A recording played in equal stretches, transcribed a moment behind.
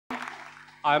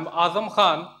I'm Azam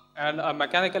Khan and a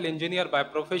mechanical engineer by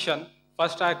profession.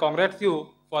 First, I congratulate you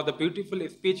for the beautiful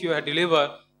speech you have delivered.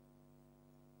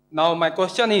 Now, my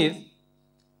question is,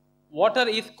 water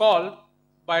is called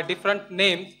by different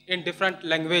names in different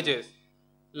languages,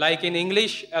 like in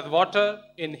English as water,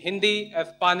 in Hindi as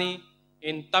pani,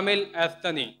 in Tamil as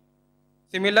tani.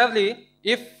 Similarly,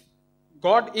 if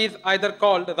God is either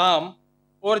called Ram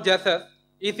or Jesus,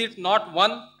 is it not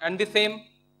one and the same?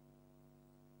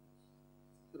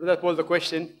 That was the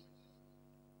question,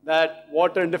 that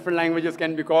water in different languages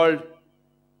can be called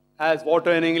as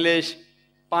water in English,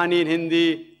 pani in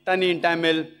Hindi, tani in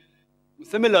Tamil.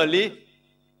 Similarly,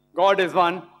 God is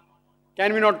one.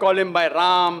 Can we not call him by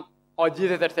Ram or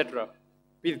Jesus, etc.?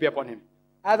 Peace be upon him.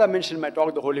 As I mentioned in my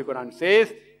talk, the Holy Quran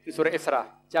says in Surah Isra,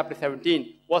 chapter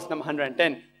 17, verse number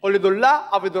 110, Qulidullah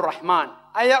abidur Rahman,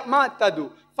 ayakma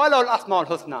tadu, falawul asma'ul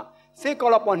husna. Say,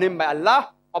 call upon him by Allah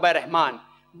or by Rahman.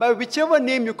 By whichever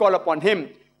name you call upon him,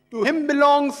 to him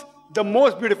belongs the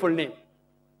most beautiful name.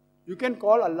 You can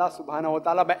call Allah subhanahu wa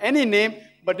ta'ala by any name,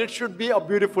 but it should be a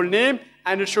beautiful name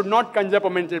and it should not conjure up a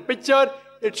mental picture.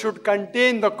 It should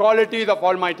contain the qualities of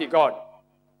Almighty God.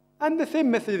 And the same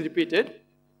message is repeated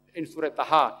in Surah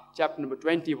Taha, chapter number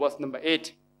 20, verse number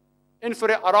 8. In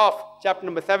Surah Araf, chapter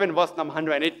number 7, verse number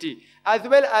 180. As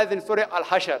well as in Surah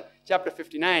Al-Hashr, chapter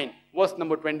 59, verse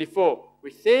number 24,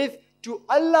 which says, to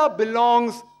Allah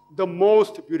belongs the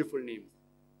most beautiful name.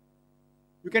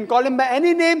 You can call him by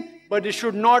any name, but it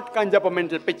should not conjure up a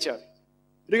mental picture.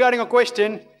 Regarding a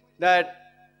question that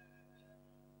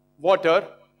water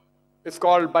is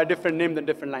called by different names in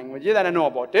different languages, and I know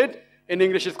about it. In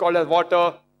English it's called as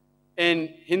water,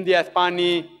 in Hindi as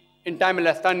pani, in Tamil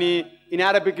as tani, in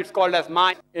Arabic it's called as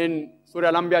ma, in Surah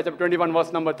Al-Anbiya chapter 21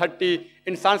 verse number 30,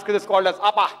 in Sanskrit it's called as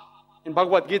apa, in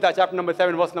Bhagavad Gita chapter number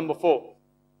 7 verse number 4.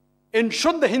 In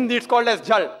Shuddha Hindi it's called as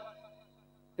jal,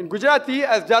 in Gujarati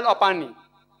as jal or pani,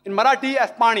 in Marathi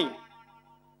as pani,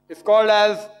 it's called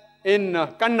as in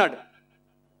Kannada,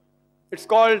 it's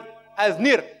called as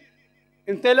nir,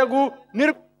 in Telugu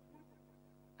nir,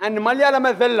 and in Malayalam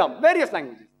as vellam, various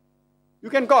languages. You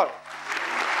can call.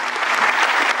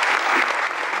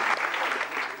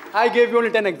 I gave you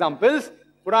only 10 examples.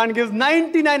 Quran gives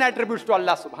 99 attributes to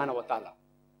Allah subhanahu wa ta'ala.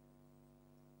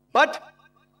 But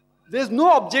there is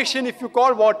no objection if you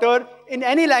call water in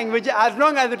any language as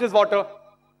long as it is water.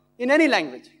 In any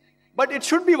language. But it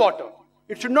should be water.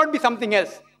 It should not be something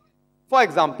else. For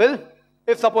example,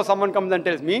 if suppose someone comes and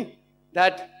tells me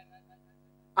that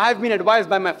I have been advised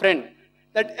by my friend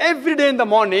that every day in the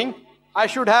morning I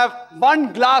should have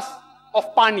 1 glass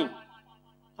of pani.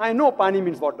 I know pani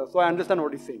means water, so I understand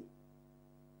what he's saying.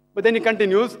 But then he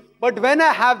continues, but when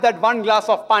I have that 1 glass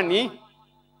of pani,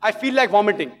 I feel like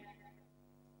vomiting.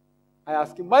 I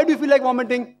ask him, why do you feel like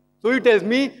vomiting? So he tells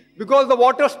me, because the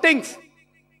water stinks.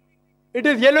 It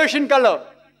is yellowish in color.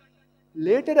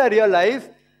 Later I realized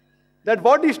that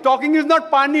what he's talking is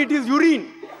not pani, it is urine.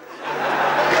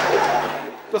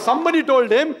 So somebody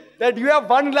told him that you have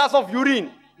 1 glass of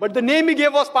urine, but the name he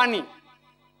gave was pani.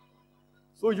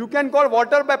 So you can call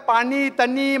water by pani,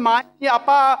 tani, mani,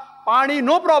 apa, pani,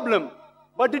 no problem.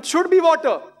 But it should be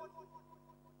water.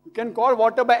 You can call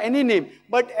water by any name.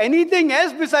 But anything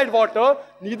else beside water,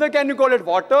 neither can you call it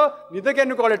water, neither can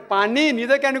you call it pani,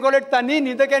 neither can you call it tani,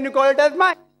 neither can you call it as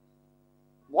mani.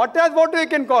 Water as water you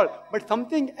can call, but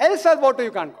something else as water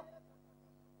you can't call.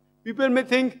 People may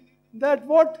think that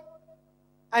what?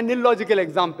 An illogical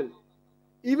example.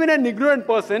 Even an ignorant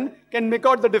person can make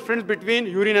out the difference between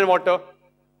urine and water.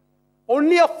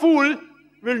 Only a fool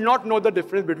will not know the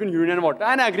difference between urine and water.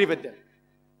 And I agree with them.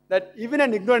 That even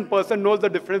an ignorant person knows the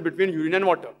difference between urine and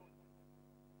water.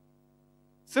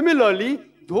 Similarly,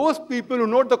 those people who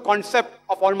know the concept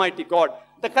of Almighty God,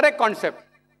 the correct concept,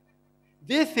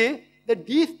 they say that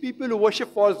these people who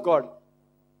worship false God,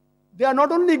 they are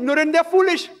not only ignorant, they are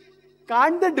foolish.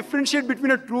 Can't they differentiate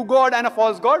between a true God and a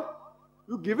false God?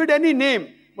 You give it any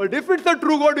name. But if it's a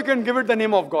true God, you can give it the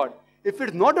name of God. If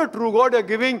it's not a true God, you're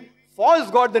giving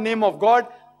false God the name of God.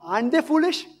 Aren't they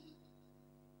foolish?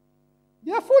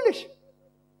 They are foolish.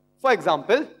 For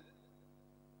example,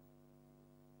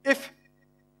 if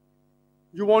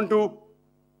you want to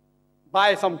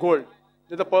buy some gold,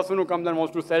 there's a person who comes and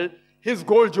wants to sell his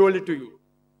gold jewelry to you.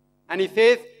 And he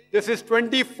says, this is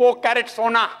 24 karat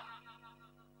sona.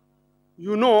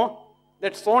 You know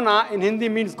that sona in Hindi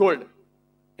means gold.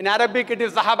 In Arabic it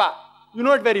is zahaba. You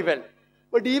know it very well.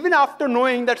 But even after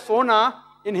knowing that sona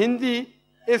in Hindi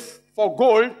is for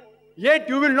gold, yet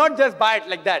you will not just buy it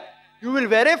like that. You will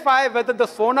verify whether the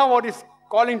sona, what is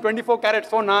calling 24 karat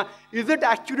sona, is it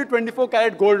actually 24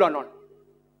 karat gold or not.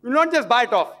 You will not just buy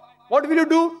it off. What will you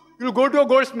do? you'll go to a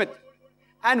goldsmith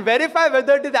and verify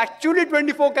whether it is actually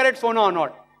 24 karat sona or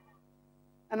not.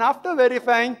 And after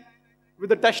verifying with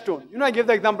the touchstone, I gave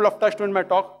the example of touchstone in my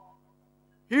talk.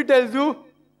 He tells you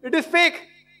it is fake.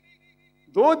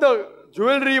 Though the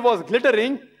jewelry was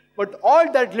glittering, but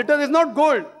all that glitter is not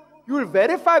gold. You will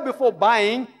verify before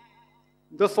buying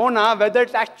the sona whether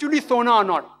it's actually sona or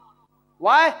not.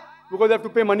 Why? Because you have to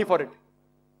pay money for it.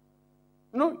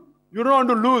 You don't want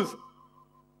to lose.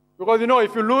 Because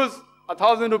if you lose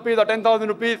 1,000 rupees or 10,000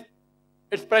 rupees,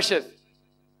 it's precious.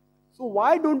 So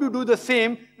why don't you do the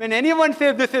same when anyone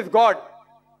says this is God?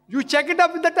 You check it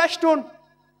up with the touchstone.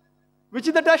 Which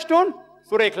is the touchstone?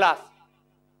 Surah Ikhlas.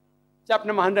 Chapter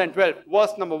number 112,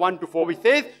 verse number 1 to 4, which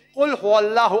says, Qul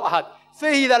huwallahu ahad.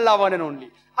 Say He is Allah one and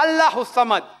only. Allahu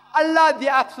samad. Allah the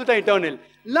absolute and eternal.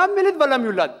 Lam yalid wa lam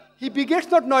yulad. He begets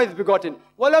not nor is begotten.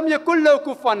 Wa lam yakul lahu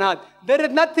kufuwan ahad. There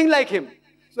is nothing like Him.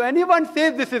 So anyone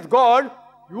says this is God,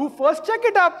 you first check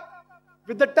it up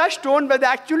with the touchstone whether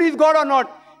actually is God or not.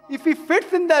 If He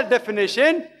fits in that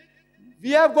definition,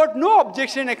 we have got no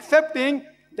objection accepting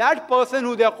that person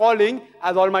who they are calling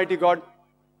as Almighty God.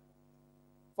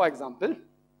 For example,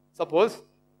 suppose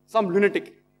some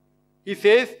lunatic, he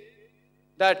says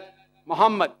that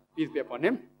Muhammad, peace be upon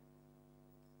him,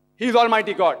 he is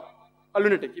Almighty God. A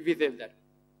lunatic, if he says that.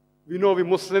 We know we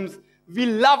Muslims, we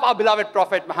love our beloved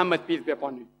Prophet Muhammad, peace be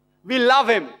upon him. We love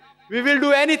him. We will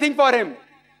do anything for him.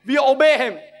 We obey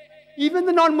him. Even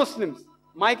the non-Muslims.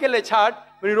 Michael H. Hart,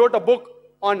 when he wrote a book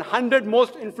on 100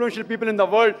 most influential people in the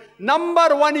world,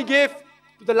 number 1 he gave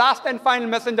to the last and final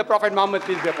messenger, Prophet Muhammad,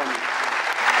 peace be upon him.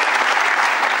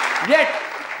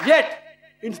 Yet,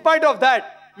 in spite of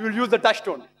that, we will use the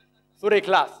touchstone, Surah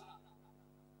Ikhlas.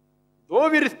 Though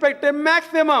we respect him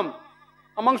maximum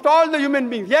amongst all the human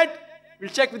beings, yet we'll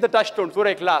check with the touchstone,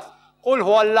 Surah Ikhlas. Qul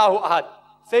huwallahu ahad.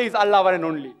 Say He's Allah one and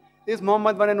only. Is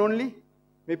Muhammad one and only?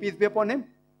 May peace be upon him.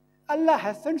 Allah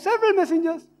has sent several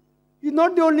messengers. He's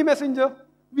not the only messenger.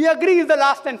 We agree He's the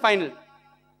last and final.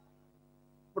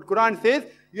 But Quran says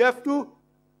you have to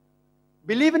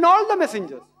believe in all the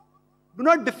messengers. Do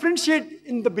not differentiate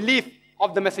in the belief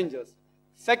of the messengers.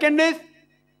 Second is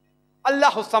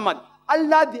Allahu Samad.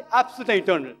 Allah the absolute and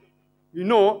eternal. We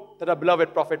know that our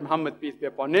beloved Prophet Muhammad, peace be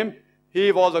upon him,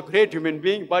 he was a great human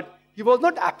being, but he was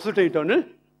not absolute and eternal.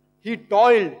 He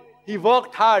toiled. He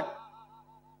worked hard.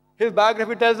 His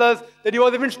biography tells us that he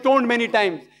was even stoned many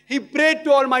times. He prayed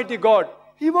to Almighty God.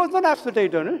 He was not absolute and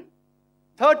eternal.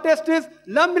 Third test is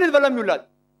Lam yalid wa lam yulad.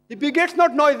 He begets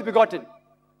not nor is begotten.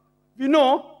 We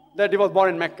know that he was born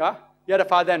in Mecca. He had a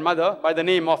father and mother by the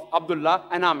name of Abdullah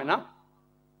and Amina.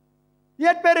 He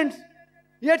had parents.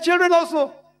 He had children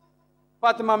also.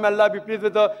 Fatima, may Allah be pleased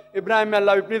with her. Ibrahim, may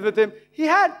Allah be pleased with him.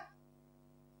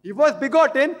 He was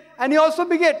begotten and he also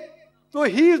beget. So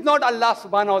he is not Allah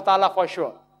subhanahu wa ta'ala for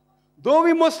sure. Though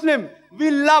we Muslim,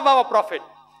 we love our Prophet.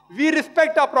 We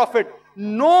respect our Prophet.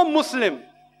 No Muslim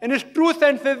in his true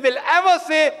senses will ever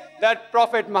say that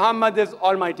Prophet Muhammad is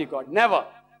Almighty God. Never.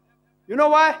 You know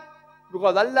why?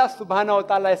 Because Allah subhanahu wa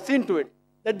ta'ala has seen to it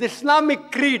that the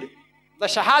Islamic creed, the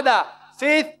Shahada,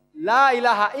 says La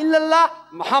ilaha illallah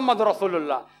Muhammad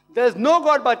Rasulullah. There is no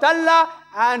God but Allah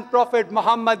and Prophet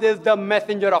Muhammad is the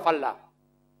messenger of Allah.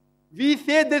 We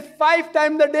say this 5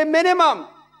 times a day minimum.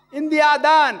 In the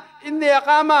Adhan, in the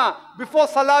Iqama, before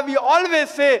Salah we always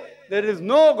say there is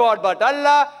no God but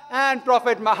Allah and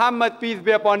Prophet Muhammad, peace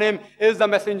be upon him, is the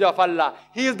messenger of Allah.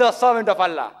 He is the servant of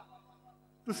Allah.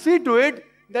 To see to it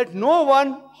that no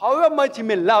one, however much he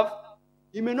may love,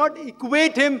 he may not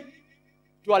equate him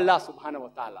to Allah subhanahu wa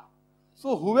ta'ala.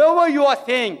 So whoever you are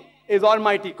saying is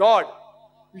Almighty God,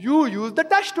 you use the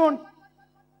touchstone.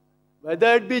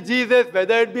 Whether it be Jesus,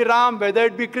 whether it be Ram, whether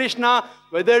it be Krishna,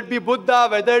 whether it be Buddha,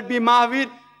 whether it be Mahavir,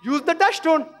 use the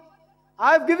touchstone.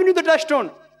 I have given you the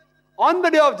touchstone. On the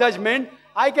day of judgment,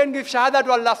 I can give shahada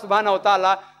to Allah subhanahu wa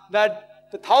ta'ala that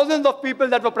the thousands of people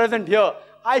that were present here,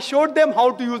 I showed them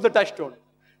how to use the touchstone.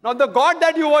 Now the God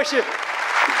that you worship,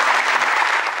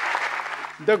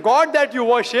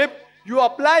 you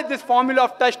apply this formula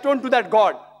of touchstone to that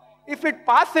God. If it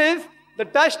passes the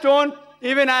touchstone,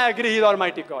 even I agree He is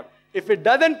Almighty God. If it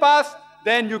doesn't pass,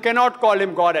 then you cannot call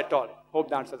Him God at all. Hope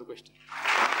that answers the question.